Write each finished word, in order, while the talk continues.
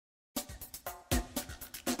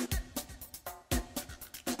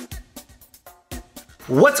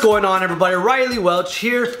What's going on, everybody? Riley Welch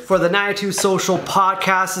here for the 92 Social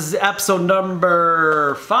Podcast. This is episode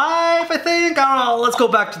number 5, I think. I don't know. Let's go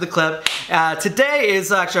back to the clip. Today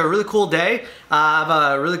is actually a really cool day. I have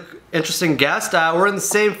a really interesting guest. We're in the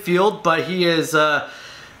same field, but he is... check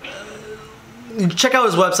out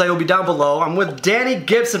his website. It'll be down below. I'm with Danny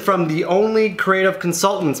Gibson from The Only Creative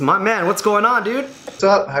Consultants. My man, what's going on, dude? What's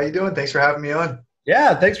up? How you doing? Thanks for having me on.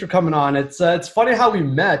 Yeah, thanks for coming on. It's funny how we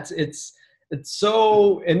met. It's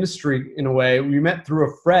so industry in a way. We met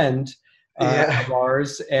through a friend of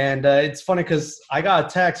ours, and it's funny because I got a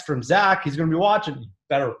text from Zach. He's going to be watching. He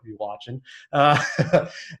better be watching. And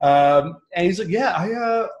he's like, "Yeah,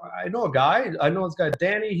 I know a guy. I know this guy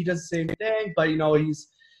Danny. He does the same thing, but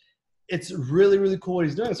it's really, really cool what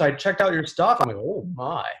he's doing." So I checked out your stuff. I'm like, "Oh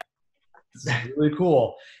my, this is really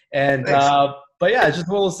cool." And but yeah, it's just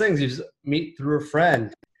one of those things. You just meet through a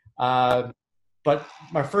friend. But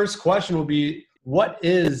my first question will be, what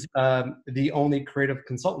is The Only Creative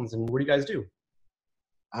Consultants, and what do you guys do?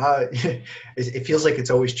 It feels like it's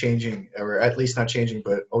always changing, or at least not changing,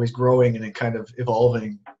 but always growing and then kind of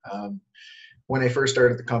evolving. When I first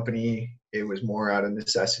started the company, it was more out of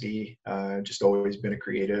necessity. Just always been a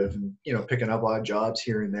creative, and picking up odd jobs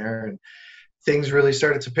here and there. And things really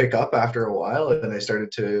started to pick up after a while, and I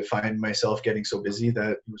started to find myself getting so busy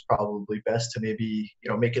that it was probably best to maybe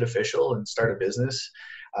make it official and start a business.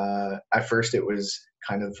 At first it was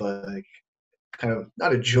kind of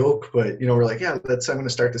not a joke, but we're like, yeah, I'm going to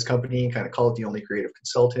start this company and kind of call it The Only Creative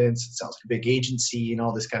Consultants. It sounds like a big agency and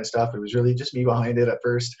all this kind of stuff. It was really just me behind it at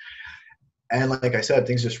first. And like I said,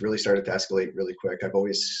 things just really started to escalate really quick. I've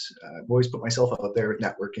always put myself out there with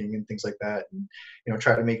networking and things like that, and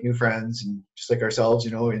try to make new friends, and just like ourselves,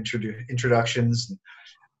 introductions. And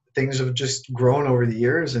things have just grown over the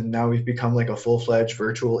years, and now we've become like a full-fledged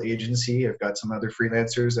virtual agency. I've got some other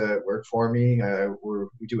freelancers that work for me.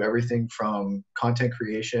 We do everything from content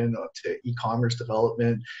creation to e-commerce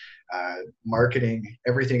development, marketing,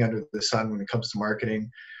 everything under the sun when it comes to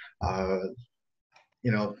marketing.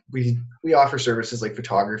 We offer services like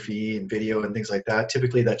photography and video and things like that.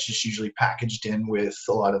 Typically that's just usually packaged in with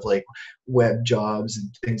a lot of like web jobs and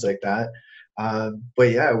things like that.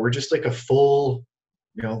 But yeah, we're just like a full,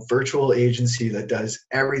 virtual agency that does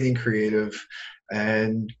everything creative,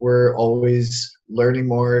 and we're always learning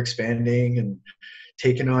more, expanding, and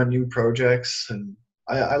taking on new projects. And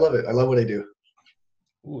I love it. I love what I do.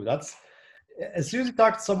 Ooh, that's, as soon as you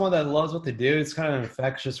talk to someone that loves what they do, it's kind of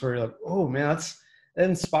infectious where you're like, oh man, that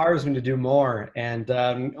inspires me to do more. And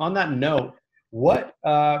on that note, what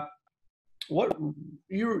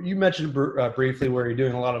you mentioned briefly where you're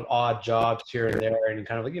doing a lot of odd jobs here and there, and you're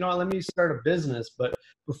kind of like, let me start a business. But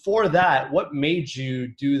before that, what made you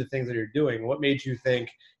do the things that you're doing? What made you think,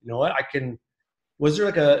 what was there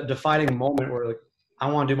like a defining moment where like, I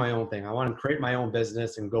want to do my own thing, I want to create my own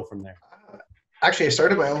business and go from there? Actually, I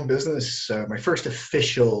started my own business, my first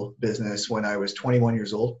official business, when I was 21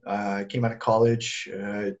 years old. I came out of college,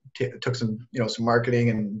 took some marketing,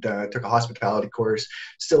 and took a hospitality course.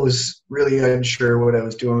 Still was really unsure what I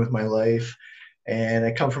was doing with my life. And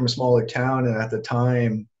I come from a smaller town, and at the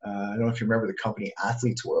time, I don't know if you remember the company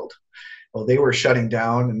Athletes World. Well, they were shutting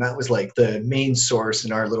down, and that was like the main source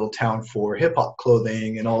in our little town for hip hop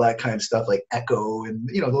clothing and all that kind of stuff, like Echo and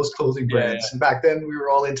those clothing brands. Yeah. And back then, we were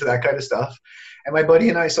all into that kind of stuff. And my buddy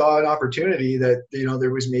and I saw an opportunity that there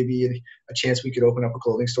was maybe a chance we could open up a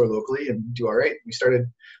clothing store locally and do all right. We started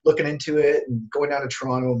looking into it and going down to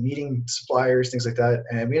Toronto, meeting suppliers, things like that.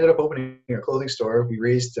 And we ended up opening a clothing store. We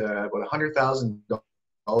raised about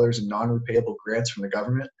 $100,000 in non-repayable grants from the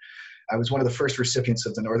government. I was one of the first recipients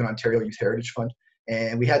of the Northern Ontario Youth Heritage Fund.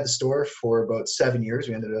 And we had the store for about 7 years.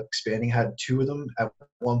 We ended up expanding, had 2 of them at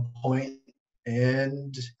one point.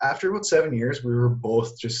 And after about 7 years, we were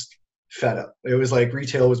both just fed up. It was like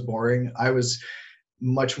retail was boring. I was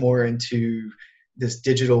much more into this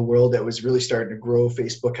digital world that was really starting to grow.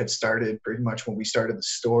 Facebook had started pretty much when we started the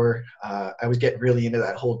store. I was getting really into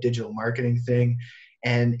that whole digital marketing thing.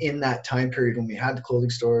 And in that time period when we had the clothing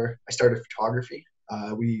store, I started photography.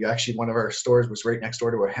 We actually, one of our stores was right next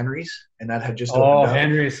door to a Henry's, and that had just opened up.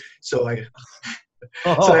 Henry's. So I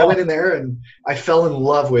went in there and I fell in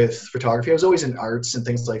love with photography. I was always in arts and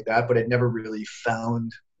things like that, but I'd never really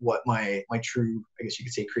found what my true, I guess you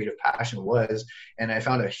could say, creative passion was. And I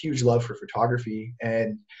found a huge love for photography.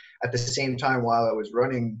 And at the same time, while I was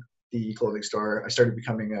running the clothing store, I started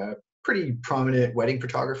becoming a pretty prominent wedding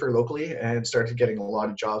photographer locally and started getting a lot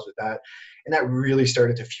of jobs with that. And that really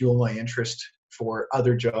started to fuel my interest for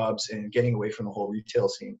other jobs and getting away from the whole retail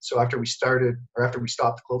scene. So after we stopped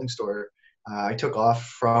the clothing store, I took off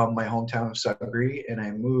from my hometown of Sudbury and I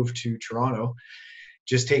moved to Toronto.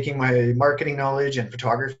 just taking my marketing knowledge and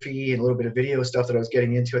photography and a little bit of video stuff that I was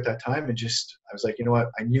getting into at that time. And just, I was like, you know what?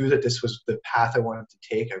 I knew that this was the path I wanted to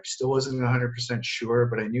take. I still wasn't 100% sure,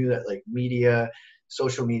 but I knew that like media,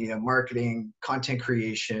 social media, marketing, content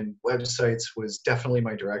creation, websites was definitely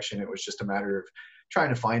my direction. It was just a matter of trying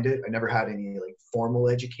to find it. I never had any like formal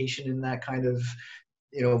education in that kind of,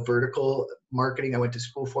 you know, vertical marketing I went to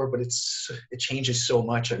school for, but it changes so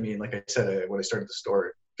much. I mean, like I said, when I started the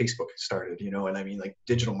store, Facebook started, you know, and I mean, like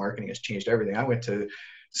digital marketing has changed everything. I went to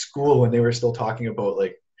school when they were still talking about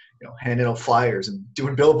like, you know, handing out flyers and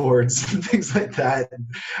doing billboards and things like that. And,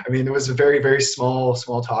 I mean, it was a very, very small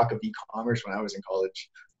talk of e-commerce when I was in college.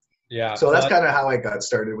 Yeah. So that's kind of how I got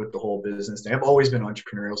started with the whole business thing. I've always been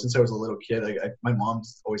entrepreneurial since I was a little kid. My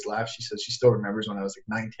mom's always laughs. She says she still remembers when I was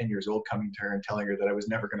like 9, 10 years old, coming to her and telling her that I was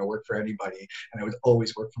never going to work for anybody and I would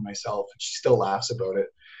always work for myself. And she still laughs about it.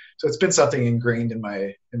 So it's been something ingrained in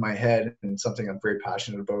my head and something I'm very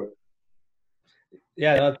passionate about.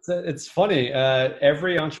 Yeah, it's funny.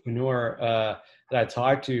 Every entrepreneur that I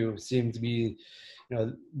talk to seems to be, you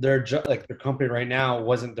know, their company right now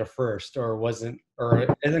wasn't their first, or isn't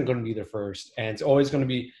going to be their first, and it's always going to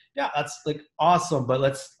be, yeah, that's like awesome, but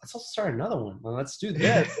let's also start another one. Well, let's do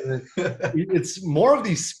this. And it's more of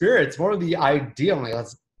these spirits, more of the idea. I'm like,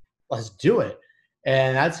 let's do it.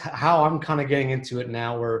 And that's how I'm kind of getting into it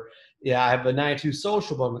now, where, yeah, I have a 92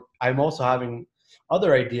 social, but I'm also having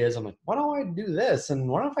other ideas. I'm like, why don't I do this? And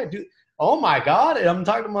what if I do, oh my God. And I'm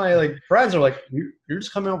talking to my like friends are like, you're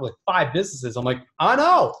just coming up with like 5 businesses. I'm like, I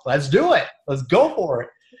know, let's do it. Let's go for it.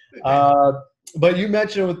 But you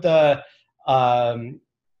mentioned with the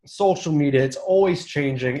social media, it's always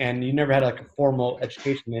changing and you never had like a formal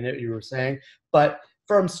education in it, you were saying. But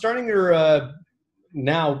from starting your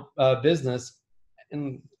business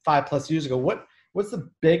in 5+ years ago, what's the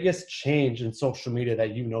biggest change in social media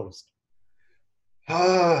that you noticed?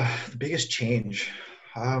 The biggest change.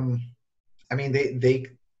 I mean, they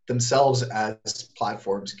themselves as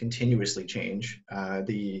platforms continuously change.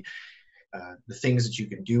 The things that you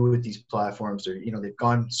can do with these platforms are, you know, they've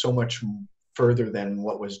gone so much further than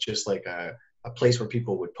what was just like a place where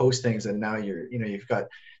people would post things. And now you've got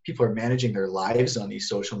people are managing their lives on these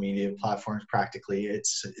social media platforms. Practically,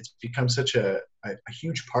 it's become such a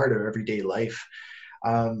huge part of everyday life.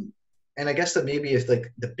 And I guess that maybe if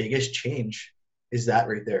like the biggest change is that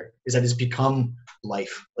right there, is that it's become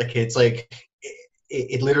life. Like it's like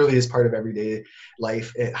it literally is part of everyday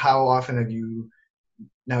life. How often have you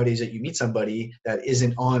nowadays that you meet somebody that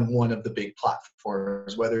isn't on one of the big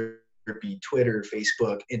platforms, whether it be Twitter,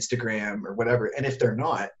 Facebook, Instagram, or whatever? And if they're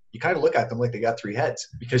not, you kind of look at them like they got 3 heads,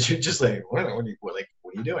 because you're just like, what are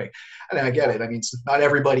you doing? And I get it. I mean, not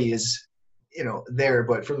everybody is, you know, there,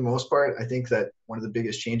 but for the most part, I think that one of the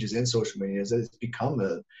biggest changes in social media is that it's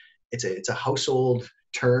become it's a household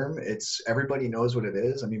term. It's everybody knows what it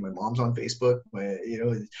is. I mean, my mom's on Facebook.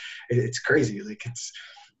 It's crazy. Like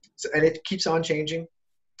and it keeps on changing.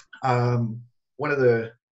 One of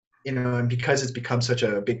the, you know, and because it's become such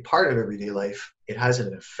a big part of everyday life, it has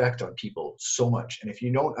an effect on people so much. And if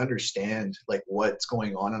you don't understand like what's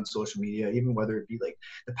going on social media, even whether it be like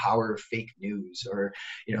the power of fake news or,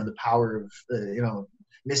 you know, the power of,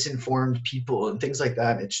 misinformed people and things like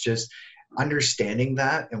that, it's just understanding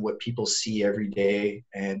that and what people see every day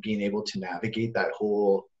and being able to navigate that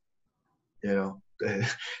whole, you know,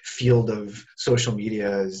 field of social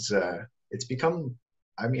media is, it's become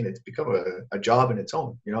a job in its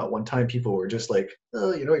own. You know, at one time people were just like,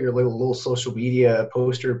 oh, you know, you're a little social media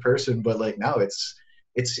poster person, but like now it's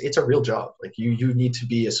a real job. Like you need to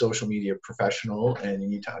be a social media professional and you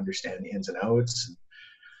need to understand the ins and outs.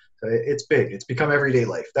 So it's big. It's become everyday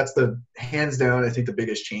life. That's the hands down, I think the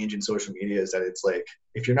biggest change in social media is that it's like,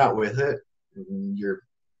 if you're not with it, you're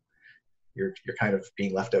kind of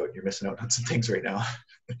being left out. You're missing out on some things right now.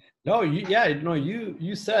 No,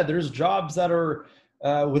 you said there's jobs that are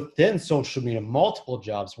within social media, multiple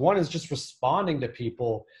jobs. One is just responding to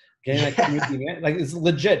people, getting like it's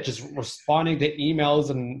legit, just responding to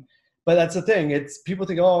emails. But that's the thing. It's people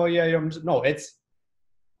think, oh yeah, no, it's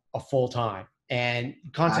a full time, and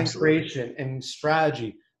content Absolutely. creation and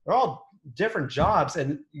strategy. They're all different jobs,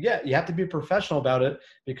 and yeah, you have to be professional about it,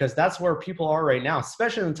 because that's where people are right now,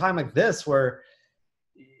 especially in a time like this where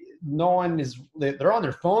no one is, they're on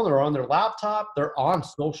their phone, they're on their laptop, they're on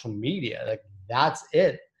social media. Like that's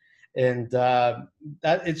it. And that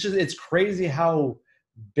it's crazy how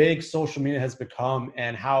big social media has become,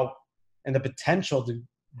 and the potential to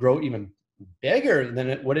grow even bigger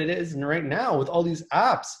than what it is right now with all these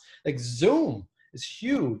apps. Like Zoom is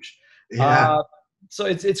huge. Yeah. So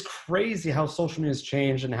it's crazy how social media has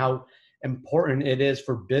changed and how important it is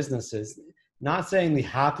for businesses. not saying they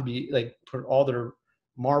have to be like put all their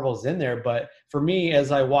marbles in there, but for me,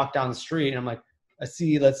 as I walk down the street and I'm like, I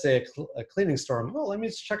see, let's say a cleaning store. I'm like, oh, let me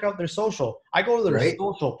just check out their social. I go to their Right.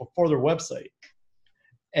 social before their website.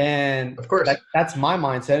 And Of course. that's my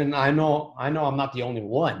mindset. And I know I'm not the only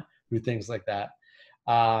one who thinks like that.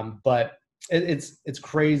 But it's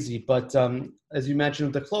crazy. But as you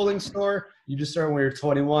mentioned with the clothing store, you just started when you're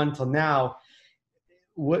 21 till now.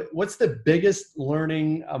 What's the biggest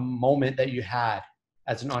learning moment that you had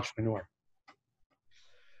as an entrepreneur?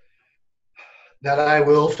 That I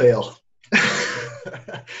will fail.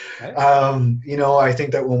 Okay. I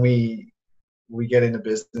think that when we get into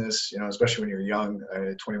business, especially when you're young,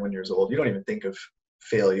 21 years old, you don't even think of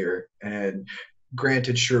failure. And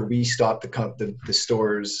granted, sure, we stopped the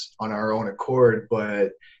stores on our own accord,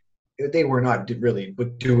 but they were not really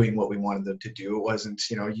doing what we wanted them to do. It wasn't,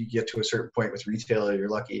 you get to a certain point with retail, you're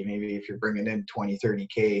lucky maybe if you're bringing in 20,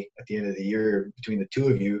 30K at the end of the year between the two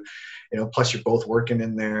of you, plus you're both working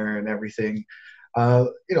in there and everything.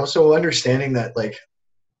 So understanding that, like,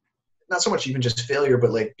 not so much even just failure,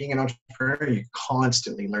 but like being an entrepreneur, you're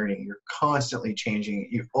constantly learning, you're constantly changing.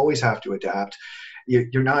 You always have to adapt.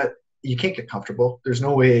 You can't get comfortable. There's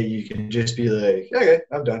no way you can just be like, okay,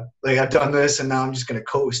 I'm done. Like, I've done this and now I'm just going to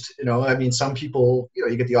coast. I mean, some people,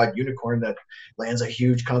 you get the odd unicorn that lands a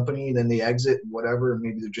huge company, then they exit and whatever.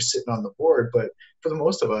 Maybe they're just sitting on the board. But for the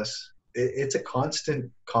most of us, it's a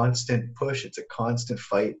constant push. It's a constant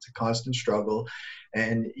fight. It's a constant struggle.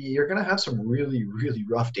 And you're going to have some really, really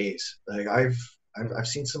rough days. Like I've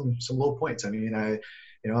seen some low points. I mean,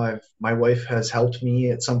 my wife has helped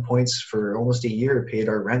me at some points for almost a year, paid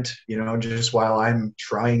our rent, just while I'm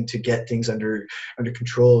trying to get things under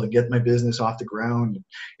control and get my business off the ground.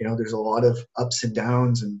 There's a lot of ups and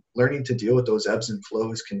downs, and learning to deal with those ebbs and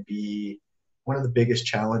flows can be one of the biggest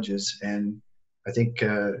challenges. And I think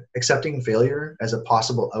accepting failure as a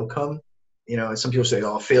possible outcome, some people say,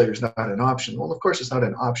 oh, failure is not an option. Well, of course it's not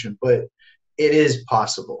an option, but it is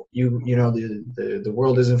possible. The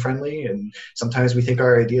world isn't friendly, and sometimes we think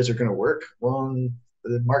our ideas are going to work. Well,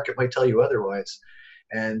 the market might tell you otherwise.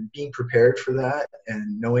 And being prepared for that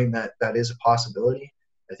and knowing that that is a possibility,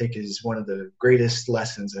 I think is one of the greatest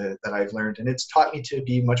lessons that I've learned. And it's taught me to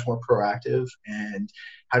be much more proactive and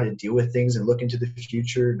how to deal with things and look into the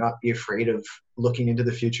future, not be afraid of looking into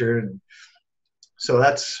the future. And so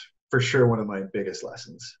that's for sure one of my biggest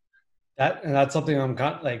lessons. That's something I'm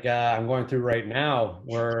going through right now,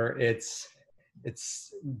 where it's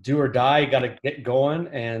do or die. Got to get going.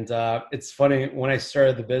 And it's funny, when I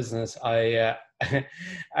started the business, I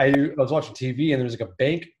was watching TV and there was like a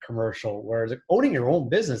bank commercial where it's like, owning your own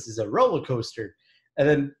business is a roller coaster. And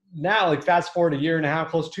then now, like, fast forward a year and a half,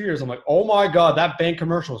 close to 2 years, I'm like, oh my God, that bank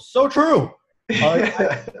commercial is so true.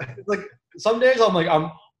 It's like some days I'm like,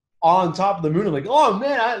 I'm on top of the moon. I'm like, oh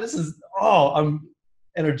man, I'm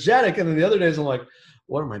energetic. And then the other days I'm like,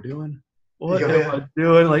 what am I doing? What am I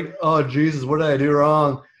doing? Like, oh Jesus, what did I do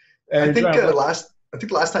wrong? And I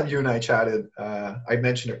think last time you and I chatted, I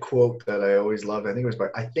mentioned a quote that I always love. I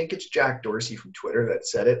think it's Jack Dorsey from Twitter that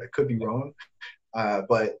said it. I could be wrong,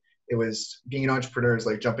 but it was, being an entrepreneur is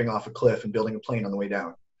like jumping off a cliff and building a plane on the way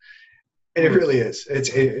down. And it really is.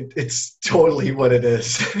 It's totally what it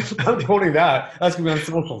is. I'm quoting that. That's gonna be on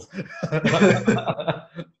socials.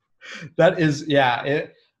 That is, yeah.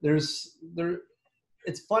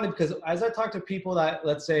 It's funny because as I talk to people that,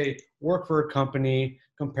 let's say, work for a company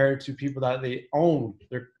compared to people that they own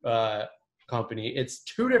their company, it's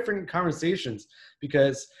two different conversations.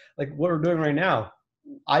 Because like what we're doing right now,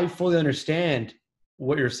 I fully understand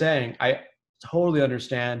what you're saying. I totally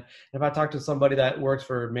understand. If I talk to somebody that works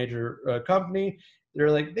for a major company, they're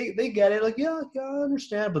like, they get it. Like, yeah, I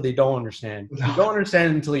understand, but they don't understand. You don't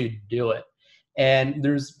understand until you do it. And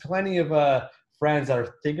there's plenty of friends that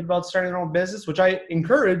are thinking about starting their own business, which I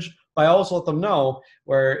encourage, but I also let them know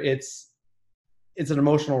where it's an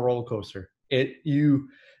emotional roller coaster. You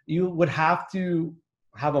would have to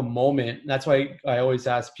have a moment. That's why I always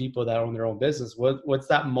ask people that own their own business, what's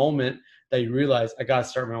that moment that you realize, I got to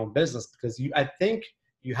start my own business? Because I think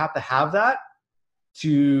you have to have that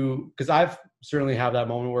because I've certainly have that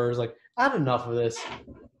moment where it's like, I have enough of this.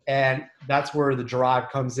 And that's where the drive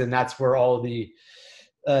comes in. That's where all the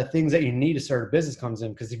things that you need to start a business comes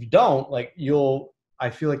in. Because if you don't, like, I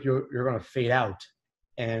feel like you're going to fade out,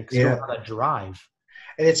 and because you don't have that drive.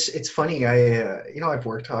 And it's funny. I've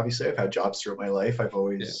worked, obviously I've had jobs throughout my life. I've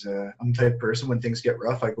always, I'm the type of person, when things get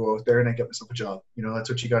rough, I go out there and I get myself a job. That's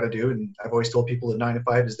what you got to do. And I've always told people that 9 to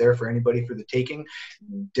 5 is there for anybody for the taking.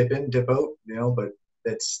 Dip in, dip out, but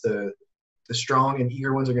that's the strong and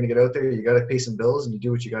eager ones are going to get out there. You got to pay some bills and you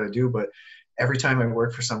do what you got to do. But every time I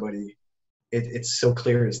work for somebody, it's so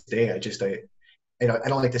clear as day. I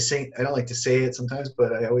don't like to say it sometimes,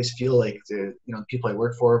 but I always feel like the the people I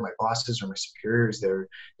work for, my bosses or my superiors, they're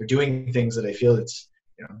doing things that I feel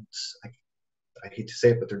I hate to say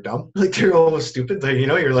it, but they're dumb. Like they're almost stupid. Like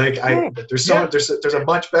you're like there's a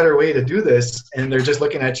much better way to do this, and they're just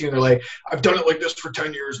looking at you and they're like, I've done it like this for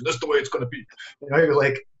 10 years, and this is the way it's going to be. You're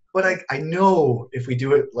like, but I know if we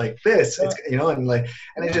do it like this, it's and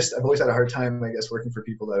I've always had a hard time, I guess, working for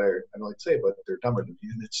people that are, I don't like to say it, but they're dumber than me,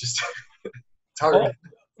 and it's just it's hard. Oh,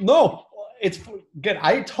 no, it's good.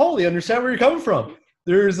 I totally understand where you're coming from.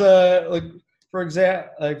 There's for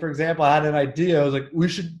example, I had an idea. I was like, we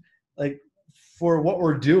should for what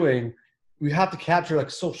we're doing, we have to capture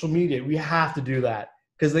social media. We have to do that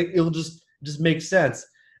because it'll just make sense.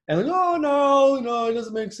 And oh no, it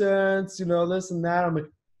doesn't make sense. This and that. I'm like,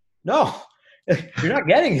 no, you're not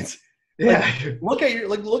getting it. Yeah. Look at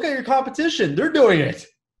your competition. They're doing it.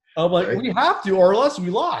 I'm like, right. We have to, or else we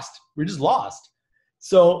lost. We just lost.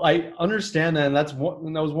 So I understand that, and that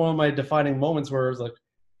was one of my defining moments where I was like,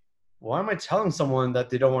 why am I telling someone that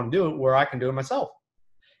they don't want to do it where I can do it myself?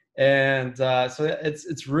 And so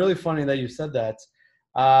it's really funny that you said that.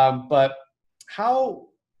 But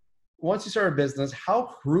once you start a business, how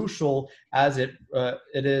crucial it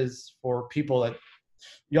is for people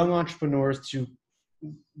young entrepreneurs to,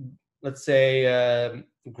 let's say,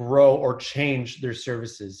 grow or change their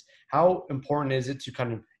services? How important is it to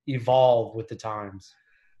kind of evolve with the times?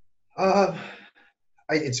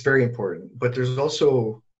 It's very important, but there's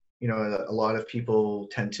also, a lot of people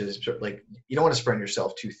tend to you don't want to spread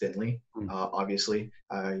yourself too thinly. Obviously,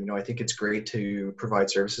 I think it's great to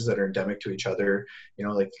provide services that are endemic to each other.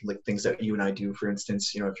 Like things that you and I do, for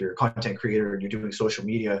instance. If you're a content creator and you're doing social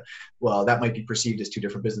media, well, that might be perceived as two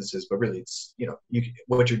different businesses, but really, it's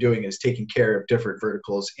what you're doing is taking care of different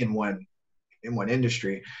verticals in one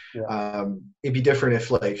industry. Yeah. It'd be different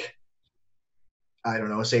if I don't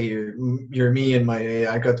know, say you're me and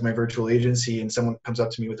I got my virtual agency and someone comes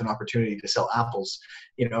up to me with an opportunity to sell apples,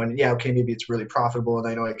 and yeah, okay, maybe it's really profitable and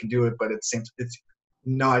I know I can do it, but it's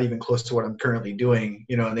not even close to what I'm currently doing,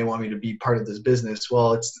 and they want me to be part of this business.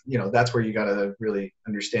 Well, it's, that's where you got to really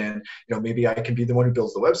understand, maybe I can be the one who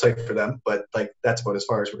builds the website for them, but that's about as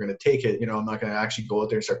far as we're going to take it. I'm not going to actually go out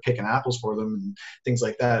there and start picking apples for them and things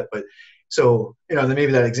like that. But so, then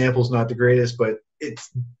maybe that example is not the greatest, but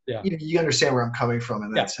it's, you understand where I'm coming from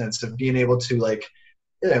in that sense of being able to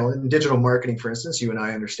in digital marketing, for instance, you and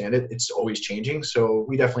I understand it. It's always changing. So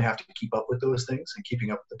we definitely have to keep up with those things and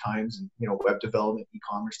keeping up with the times and, web development,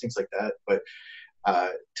 e-commerce, things like that. But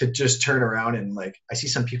to just turn around and I see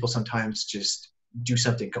some people sometimes just do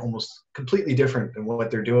something almost completely different than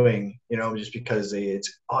what they're doing, just because it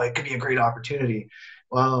could be a great opportunity.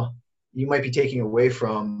 Well, you might be taking away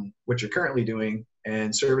from what you're currently doing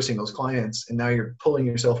and servicing those clients, and now you're pulling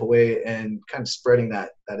yourself away and kind of spreading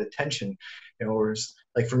that attention. Whereas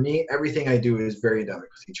for me, everything I do is very endemic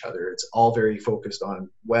with each other. It's all very focused on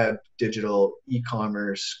web, digital,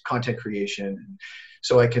 e-commerce, content creation.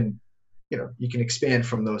 So I can, you can expand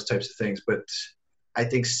from those types of things, but I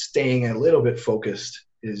think staying a little bit focused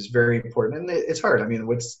is very important. And it's hard. I mean,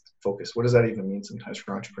 what's focus? What does that even mean sometimes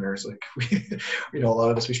for entrepreneurs? A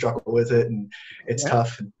lot of us, we struggle with it and it's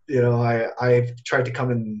tough. I've tried to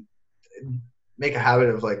come and make a habit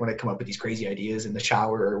of when I come up with these crazy ideas in the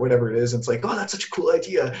shower or whatever it is, it's oh, that's such a cool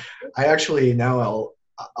idea. I actually now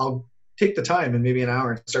I'll take the time and maybe an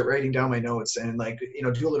hour and start writing down my notes and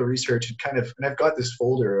do a little research and I've got this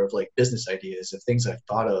folder of business ideas of things I've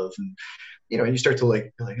thought of, and you start to be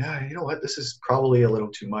you know what, this is probably a little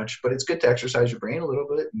too much, but it's good to exercise your brain a little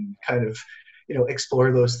bit and kind of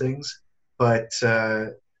explore those things, but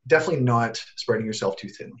definitely not spreading yourself too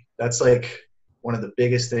thinly. That's one of the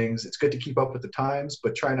biggest things. It's good to keep up with the times,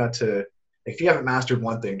 but try not to, if you haven't mastered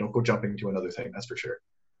one thing, don't go jumping to another thing. That's for sure.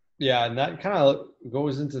 Yeah. And that kind of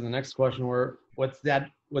goes into the next question where what's the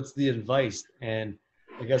advice? And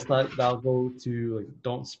I guess that'll go to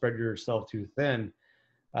don't spread yourself too thin.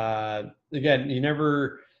 Again,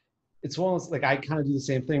 it's almost I kind of do the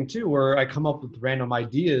same thing too, where I come up with random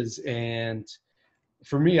ideas, and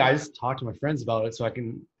for me, I just talk to my friends about it. So I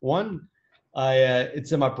can,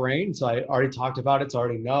 it's in my brain. So I already talked about it. So I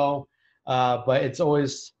already know, but it's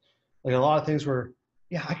always a lot of things where,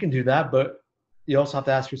 yeah, I can do that. But you also have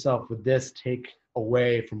to ask yourself, would this take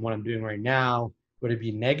away from what I'm doing right now? Would it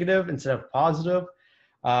be negative instead of positive?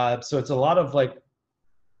 So it's a lot of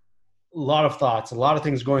thoughts, a lot of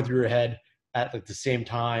things going through your head at the same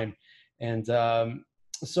time. And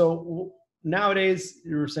so nowadays,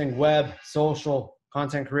 you were saying web, social,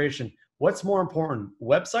 content creation. What's more important,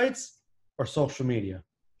 websites or social media?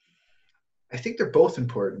 I think they're both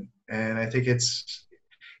important. And I think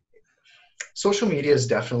social media is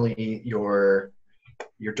definitely your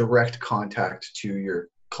direct contact to your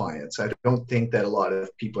clients. I don't think that a lot of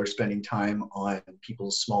people are spending time on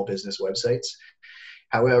people's small business websites.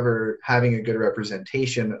 However, having a good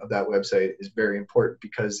representation of that website is very important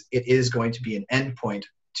because it is going to be an endpoint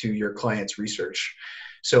to your client's research.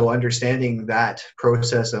 So understanding that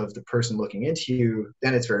process of the person looking into you,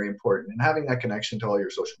 then it's very important. And having that connection to all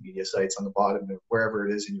your social media sites on the bottom of wherever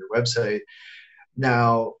it is in your website.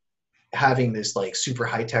 Now, having this like super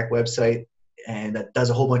high-tech website and that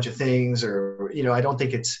does a whole bunch of things, or, I don't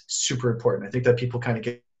think it's super important. I think that people kind of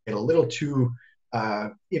get a little too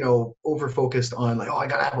over focused on like, oh, I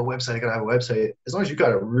gotta have a website. As long as you've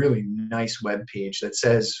got a really nice web page that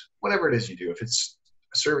says whatever it is you do, if it's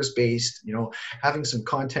service based, having some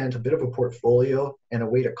content, a bit of a portfolio, and a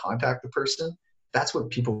way to contact the person, that's what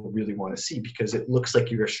people really want to see, because it looks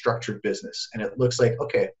like you're a structured business, and it looks like,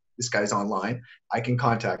 okay, this guy's online, I can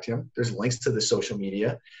contact him. There's links to the social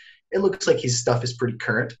media. It looks like his stuff is pretty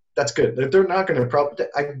current. That's good. They're not going to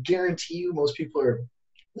I guarantee you most people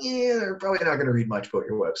they're probably not going to read much about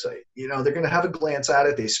your website. They're going to have a glance at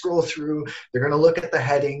it. They scroll through. They're going to look at the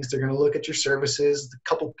headings. They're going to look at your services, a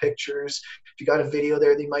couple pictures. If you got a video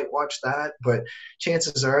there, they might watch that. But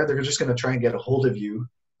chances are they're just going to try and get a hold of you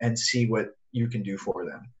and see what you can do for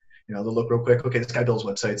them. They'll look real quick. Okay, this guy builds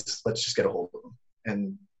websites. Let's just get a hold of them.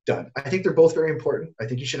 And done. I think they're both very important. I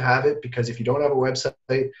think you should have it, because if you don't have a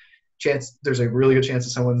website, there's a really good chance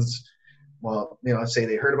that someone's, say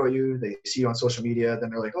they heard about you, they see you on social media, then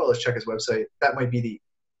they're like, oh, let's check his website. That might be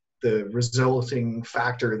the resulting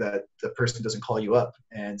factor that the person doesn't call you up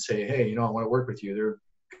and say, hey, I want to work with you. They're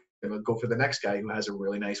going to go for the next guy who has a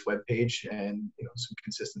really nice web page and some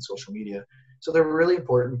consistent social media. So they're really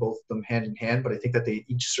important, both of them hand in hand, but I think that they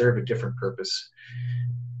each serve a different purpose.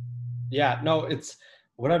 Yeah, no, it's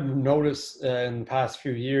what I've noticed in the past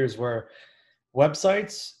few years, where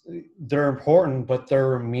websites, they're important, but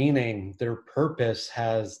their meaning, their purpose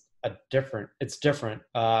it's different.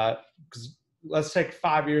 Because let's take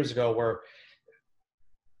 5 years ago, where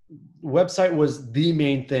website was the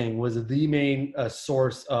main thing, was the main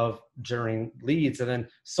source of generating leads. And then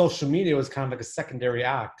social media was kind of like a secondary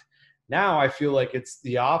act. Now I feel like it's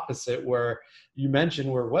the opposite, where you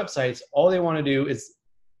mentioned where websites, all they want to do is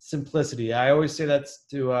simplicity. I always say that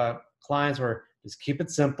to clients, where just keep it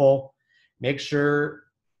simple. Make sure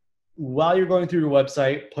while you're going through your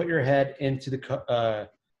website, put your head into a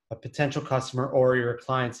potential customer or your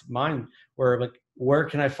client's mind, where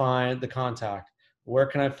can I find the contact? Where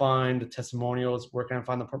can I find the testimonials? Where can I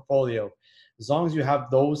find the portfolio? As long as you have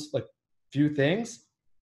those few things,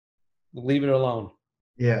 leave it alone.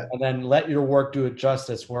 Yeah. And then let your work do it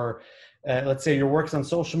justice. Where let's say your work's on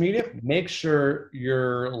social media, make sure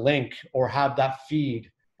your link or have that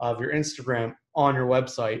feed of your Instagram on your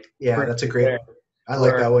website. Yeah, that's a great, I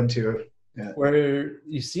like that one too. Yeah. Where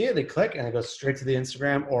you see it, they click and it goes straight to the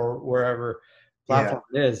Instagram or wherever platform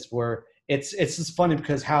it is, where it's just funny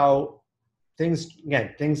because how things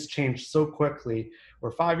change so quickly,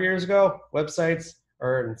 where 5 years ago, websites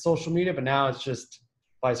are in social media, but now it's just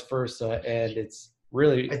vice versa. And it's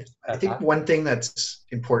really, I think one thing that's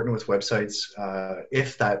important with websites,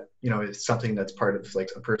 if that, is something that's part of like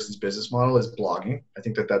a person's business model, is blogging. I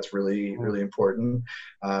think that that's really, really important.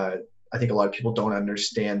 I think a lot of people don't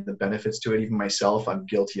understand the benefits to it. Even myself, I'm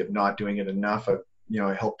guilty of not doing it enough.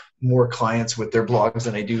 I help more clients with their blogs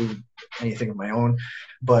than I do anything of my own,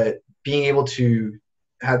 but being able to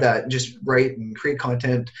have that, just write and create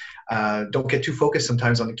content. Don't get too focused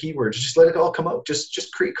sometimes on the keywords. Just let it all come out.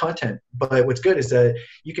 Just create content. But what's good is that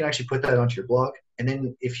you can actually put that onto your blog. And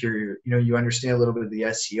then if you understand a little bit of the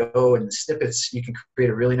SEO and the snippets, you can create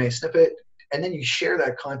a really nice snippet. And then you share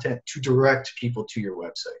that content to direct people to your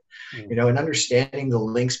website, and understanding the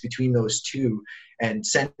links between those two and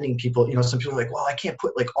sending people, some people are like, well, I can't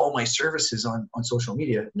put like all my services on social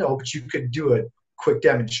media. No, but you could do a quick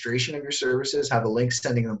demonstration of your services, have a link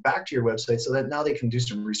sending them back to your website so that now they can do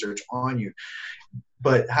some research on you.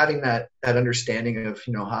 But having that understanding of,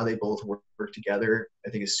 how they both work together, I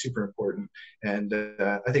think is super important. And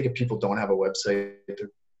I think if people don't have a website,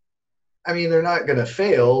 they're not going to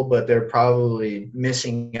fail, but they're probably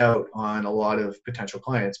missing out on a lot of potential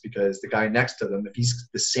clients, because the guy next to them, if he's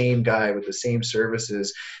the same guy with the same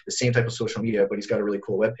services, the same type of social media, but he's got a really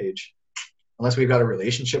cool webpage, unless we've got a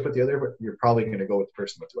relationship with the other, but you're probably going to go with the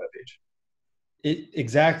person with the webpage.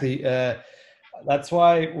 Exactly. That's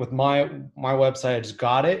why with my website, I just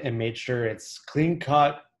got it and made sure it's clean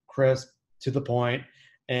cut, crisp, to the point.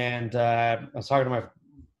 And I was talking to my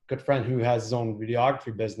good friend who has his own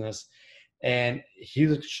videography business, and he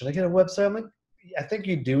was like, should I get a website? I'm like, I think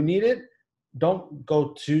you do need it. Don't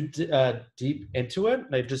go too deep into it.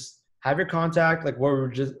 Like just have your contact, like what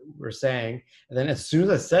we're saying. And then as soon as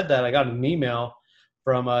I said that, I got an email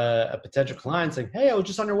from a potential client saying, "Hey, I was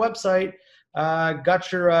just on your website.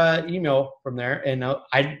 Got your email from there." And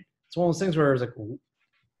it's one of those things where I was like,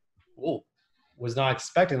 "Whoa, was not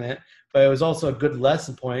expecting that." But it was also a good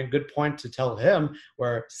lesson point, good point to tell him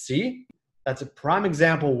where, see, that's a prime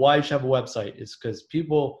example why you should have a website, is because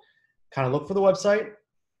people kind of look for the website,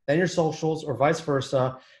 then your socials, or vice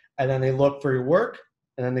versa, and then they look for your work,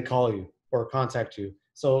 and then they call you or contact you.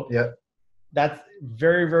 So yeah. that's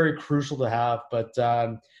very, very crucial to have. But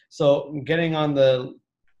so getting on the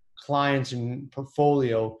clients and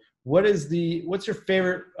portfolio, what's your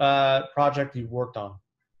favorite project you've worked on?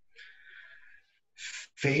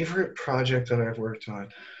 Favorite project that I've worked on?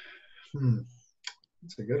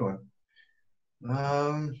 That's a good one.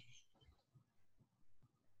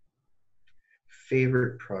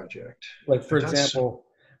 Favorite project. Like, for example,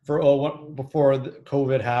 before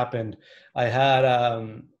COVID happened, I had,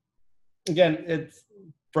 again, it's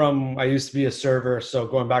from, I used to be a server, so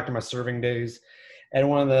going back to my serving days, and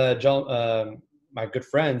one of the my good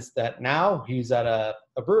friends that now he's at a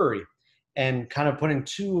brewery, and kind of putting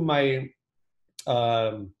two of my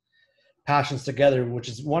passions together, which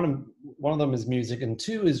is one of them is music, and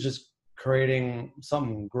two is just creating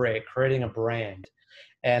something great, creating a brand.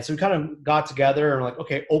 And so we kind of got together and like,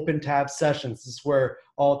 okay, open tab sessions. This is where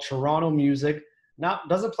all Toronto music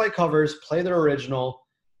doesn't play covers, play their original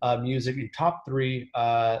music, your top 3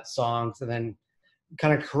 songs, and then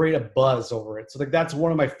kind of create a buzz over it. So like that's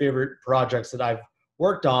one of my favorite projects that I've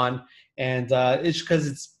worked on, and it's because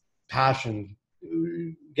it's passion,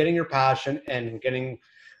 getting your passion and getting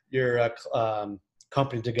your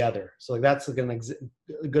company together. So like that's like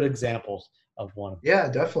a good example of one. Yeah,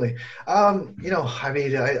 definitely. I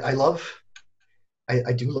mean,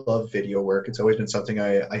 I do love video work. It's always been something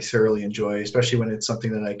I thoroughly enjoy, especially when it's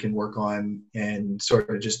something that I can work on and sort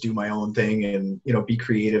of just do my own thing and, be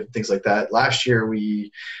creative, things like that. Last year,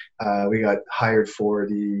 we got hired for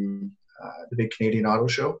the big Canadian Auto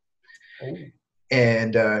Show. Oh.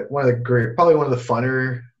 And probably one of the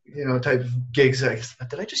funner, type of gigs.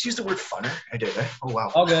 Did I just use the word funner? I did. Oh,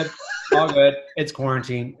 wow. All good. All good. It's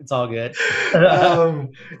quarantine. It's all good. But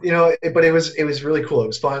it was really cool. It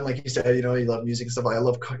was fun. Like you said, you love music and stuff. I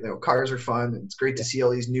love, cars are fun. And it's great to see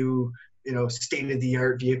all these new,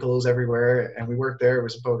 state-of-the-art vehicles everywhere. And we worked there. It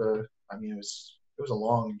was it was a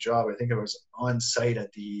long job. I think I was on site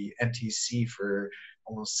at the MTC for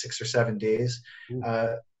almost 6 or 7 days.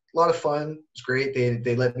 A lot of fun. It was great.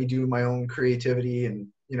 They let me do my own creativity and,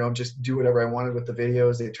 just do whatever I wanted with the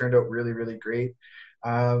videos. They turned out really, really great.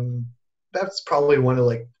 That's probably one of,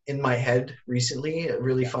 like, in my head recently, a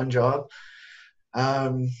really fun job.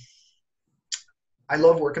 I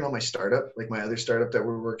love working on my startup, like my other startup that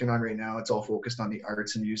we're working on right now. It's all focused on the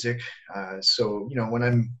arts and music. So, when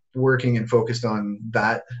I'm working and focused on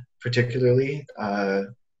that particularly,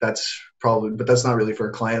 that's not really for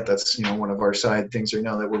a client. That's, one of our side things right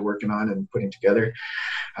now that we're working on and putting together.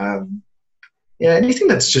 Anything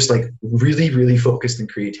that's just like really, really focused in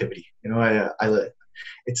creativity.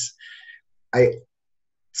 It's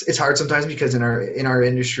hard sometimes because in our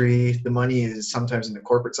industry, the money is sometimes in the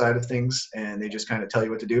corporate side of things, and they just kind of tell you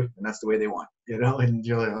what to do, and that's the way they want, and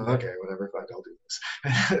you're like, okay, whatever, fine, I'll do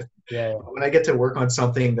this. Yeah. When I get to work on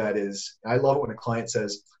something I love it when a client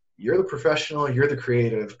says, you're the professional, you're the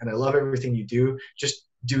creative, and I love everything you do, just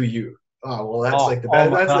do you. Oh, well, that's the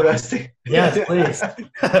best. That's the best thing. Yes, please.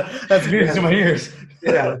 That's music to my ears.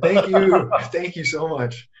 Yeah, thank you. Thank you so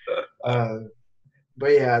much.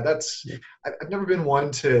 But yeah, I've never been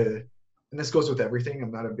one to, and this goes with everything,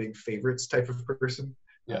 I'm not a big favorites type of person.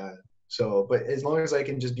 Yeah. But as long as I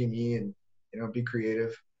can just be me and, be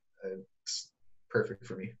creative, it's perfect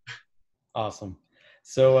for me. Awesome.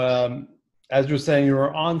 So, as you were saying, you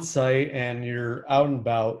were on site and you're out and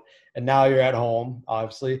about, and now you're at home,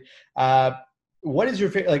 obviously. What is your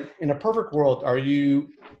favorite, like, in a perfect world, are you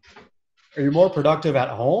more productive at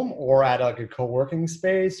home or at like a co-working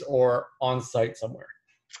space or on site somewhere?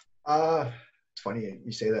 It's funny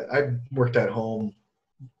you say that. I've worked at home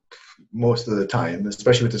most of the time,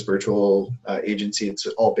 especially with this virtual agency. It's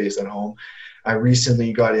all based at home. I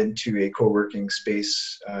recently got into a co-working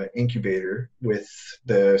space incubator with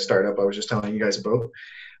the startup I was just telling you guys about.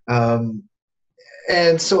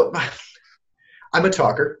 And so I'm a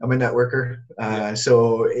talker, I'm a networker.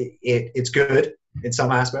 So it's good in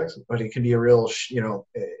some aspects, but it can be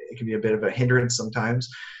it can be a bit of a hindrance sometimes.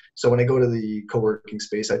 So when I go to the co-working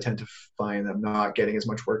space, I tend to find I'm not getting as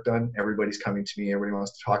much work done. Everybody's coming to me. Everybody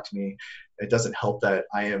wants to talk to me. It doesn't help that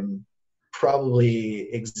I am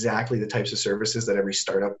probably exactly the types of services that every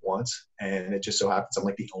startup wants. And it just so happens I'm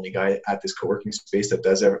like the only guy at this co-working space that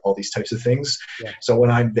does all these types of things. Yeah. So when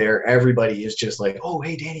I'm there, everybody is just like, oh,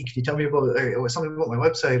 hey, Danny, can you tell me about something about my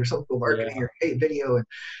website or something about marketing or hey, video? And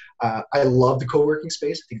I love the co-working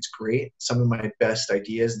space. I think it's great. Some of my best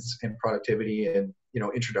ideas and productivity and,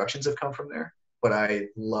 introductions have come from there. But I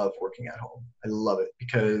love working at home. I love it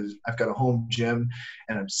because I've got a home gym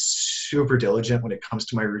and I'm super diligent when it comes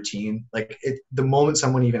to my routine. Like the moment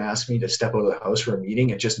someone even asks me to step out of the house for a meeting,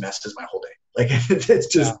 it just messes my whole day. Like it's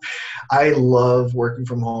just, I love working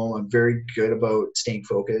from home. I'm very good about staying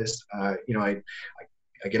focused. I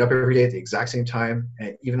get up every day at the exact same time.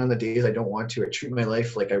 And even on the days I don't want to, I treat my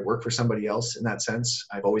life like I work for somebody else in that sense.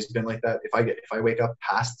 I've always been like that. If I wake up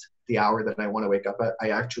past the hour that I want to wake up at,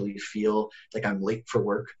 I actually feel like I'm late for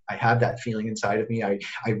work. I have that feeling inside of me. I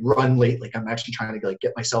run late. Like I'm actually trying to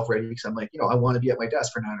get myself ready because I'm like, I want to be at my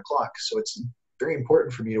desk for 9 o'clock. So it's very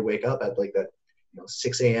important for me to wake up at like that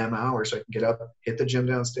 6 a.m. hour so I can get up, hit the gym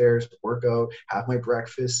downstairs, work out, have my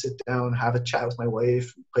breakfast, sit down, have a chat with my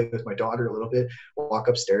wife, play with my daughter a little bit, walk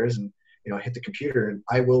upstairs and, hit the computer. And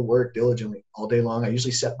I will work diligently all day long. I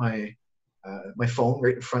usually set my phone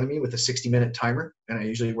right in front of me with a 60-minute timer. And I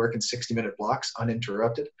usually work in 60-minute blocks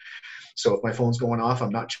uninterrupted. So if my phone's going off,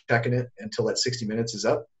 I'm not checking it until that 60 minutes is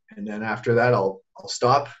up. And then after that, I'll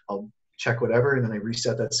stop, I'll check whatever. And then I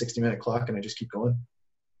reset that 60-minute clock and I just keep going.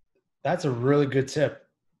 That's a really good tip.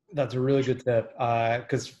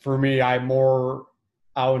 Because for me, I'm more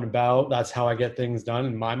out and about. That's how I get things done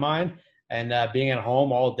in my mind. And being at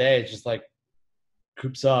home all day, it's just like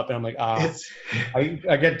coops up. And I'm like,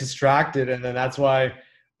 I get distracted. And then that's why,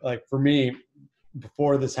 like for me,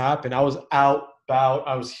 before this happened, I was out, about,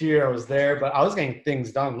 I was here, I was there, but I was getting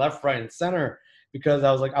things done left, right, and center because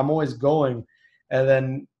I was like, I'm always going. And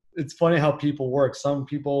then it's funny how people work. Some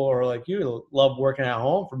people are like, you love working at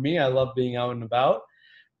home. For me, I love being out and about.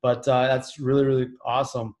 But that's really, really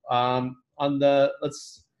awesome.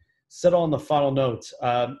 Let's settle on the final notes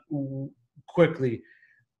quickly.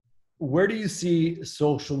 Where do you see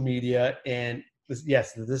social media? And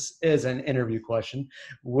yes, this is an interview question.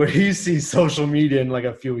 Where do you see social media in like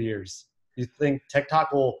a few years? Do you think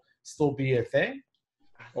TikTok will still be a thing?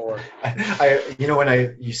 Or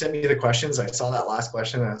when you sent me the questions, I saw that last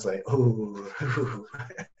question and I was like, ooh.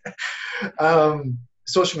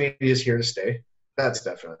 Social media is here to stay. That's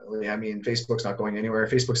definitely. I mean, Facebook's not going anywhere.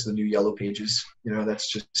 Facebook's the new Yellow Pages.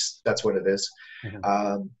 That's what it is.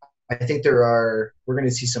 Mm-hmm. I think we're going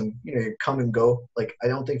to see some, come and go. Like, I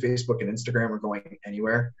don't think Facebook and Instagram are going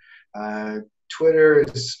anywhere. Twitter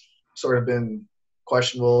has sort of been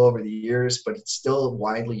questionable over the years, but it's still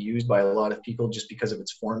widely used by a lot of people just because of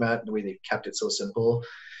its format and the way they've kept it so simple.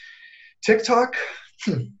 TikTok,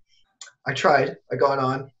 I tried. I got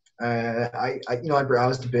on. I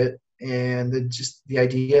browsed a bit, and the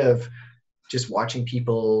idea of just watching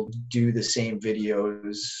people do the same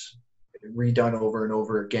videos redone over and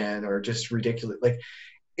over again, or just ridiculous. Like,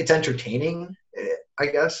 it's entertaining, I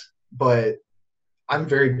guess, but I'm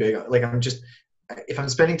very big on, like, if I'm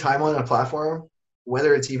spending time on a platform,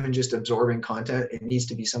 whether it's even just absorbing content, it needs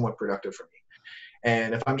to be somewhat productive for me.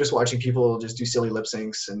 And if I'm just watching people just do silly lip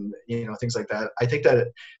syncs and, things like that, I think that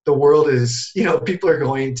the world is, people are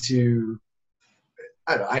going to,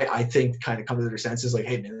 I think, kind of come to their senses like,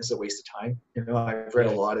 hey man, this is a waste of time. I've read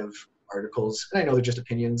a lot of articles, and I know they're just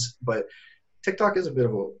opinions, but TikTok is a bit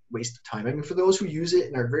of a waste of time. I mean, for those who use it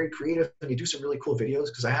and are very creative and you do some really cool videos,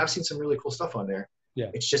 because I have seen some really cool stuff on there.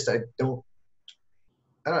 Yeah. It's just, I don't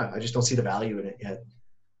know. I just don't see the value in it yet.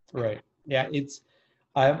 Right. Yeah.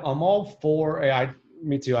 I'm all for,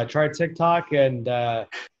 me too. I tried TikTok and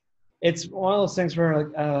it's one of those things where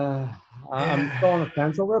like, I'm still on the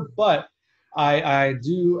fence over it, but I'm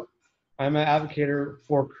an advocate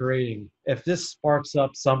for creating. If this sparks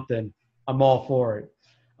up something, I'm all for it.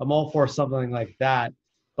 I'm all for something like that.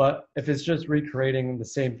 But if it's just recreating the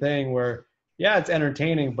same thing where, yeah, it's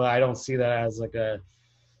entertaining, but I don't see that as like a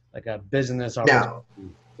business opportunity. Now,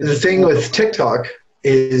 the thing with TikTok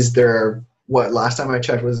is last time I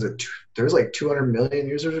checked, there's like 200 million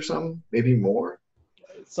users or something, maybe more.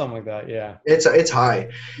 Something like that, yeah. It's high.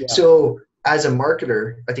 Yeah. So as a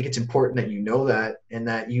marketer, I think it's important that you know that and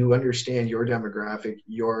that you understand your demographic,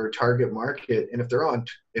 your target market. And if they're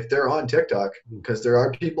on TikTok, because there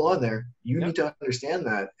are people on there, you need to understand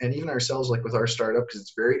that. And even ourselves, like with our startup, because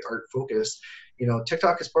it's very art focused,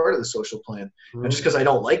 TikTok is part of the social plan. Mm-hmm. And just because I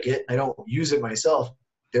don't like it, I don't use it myself,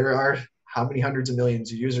 there are how many hundreds of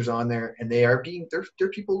millions of users on there, and they're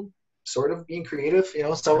people sort of being creative,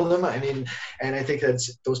 some of them. I mean, and I think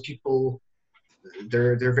that's those people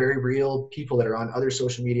they're very real people that are on other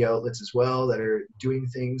social media outlets as well, that are doing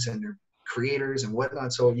things, and they're creators and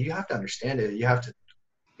whatnot. So you have to understand it. You have to,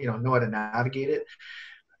 know how to navigate it.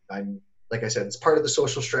 Like I said, it's part of the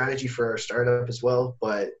social strategy for our startup as well.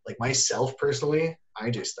 But like myself personally, I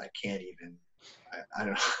can't even. I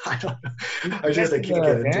don't know. I don't know. I can't get into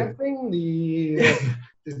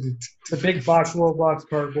it. The big box, little box,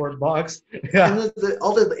 cardboard box. Yeah. And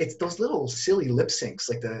it's those little silly lip syncs,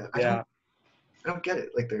 like I don't get it.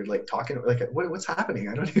 Like they're like talking, like what's happening?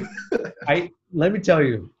 I don't even. Let me tell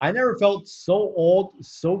you, I never felt so old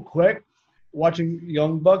so quick watching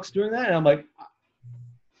young bucks doing that, and I'm like,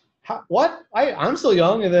 what? I'm still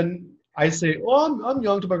young, and then I say, oh, I'm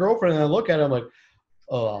young to my girlfriend, and I look at it, I'm like,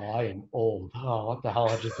 oh, I am old. Oh, what the hell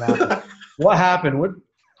just happened? What happened?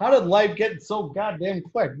 How did life get so goddamn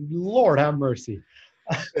quick? Lord have mercy.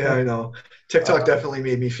 Yeah, I know. TikTok definitely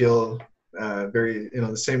made me feel very,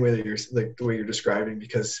 the same way that the way you're describing,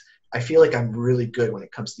 because I feel like I'm really good when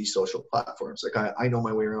it comes to these social platforms. Like I know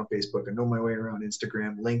my way around Facebook. I know my way around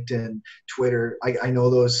Instagram, LinkedIn, Twitter. I know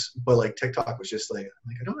those, but like TikTok was just like,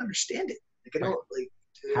 I don't understand it. Like I don't like.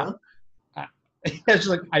 How? It's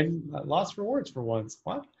like I'm lost for words for once.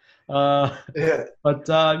 What? Yeah. But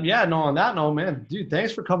on that note, man, dude,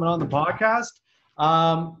 thanks for coming on the podcast.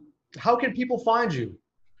 How can people find you?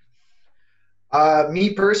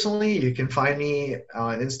 Me personally, you can find me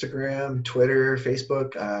on Instagram, Twitter,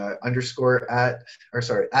 Facebook,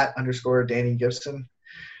 @_ Danny Gibson.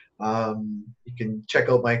 You can check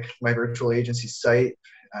out my virtual agency site,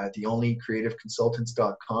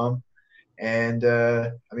 theonlycreativeconsultants.com. And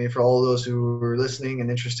for all of those who are listening and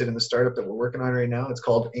interested in the startup that we're working on right now, it's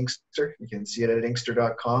called Inkster. You can see it at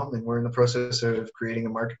inkster.com, and we're in the process of creating a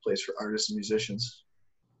marketplace for artists and musicians.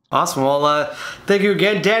 Awesome. Well, thank you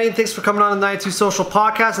again, Danny. Thanks for coming on the 92 Social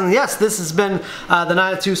Podcast. And yes, this has been the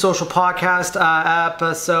 92 Social Podcast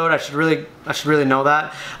episode. I should really know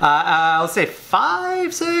that. Let's say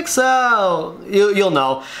 5, 6. You'll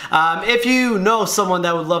know. If you know someone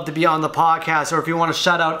that would love to be on the podcast, or if you want to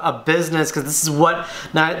shout out a business, because this is what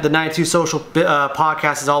the 92 Social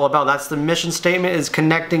Podcast is all about. That's the mission statement: is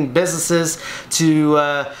connecting businesses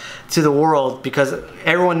to the world, because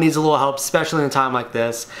everyone needs a little help, especially in a time like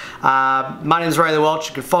this. My name is Riley Welch.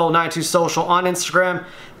 You can follow 92 Social on Instagram,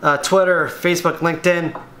 Twitter, Facebook,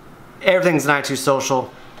 LinkedIn. Everything's 92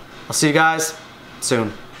 Social. I'll see you guys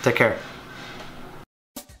soon. Take care.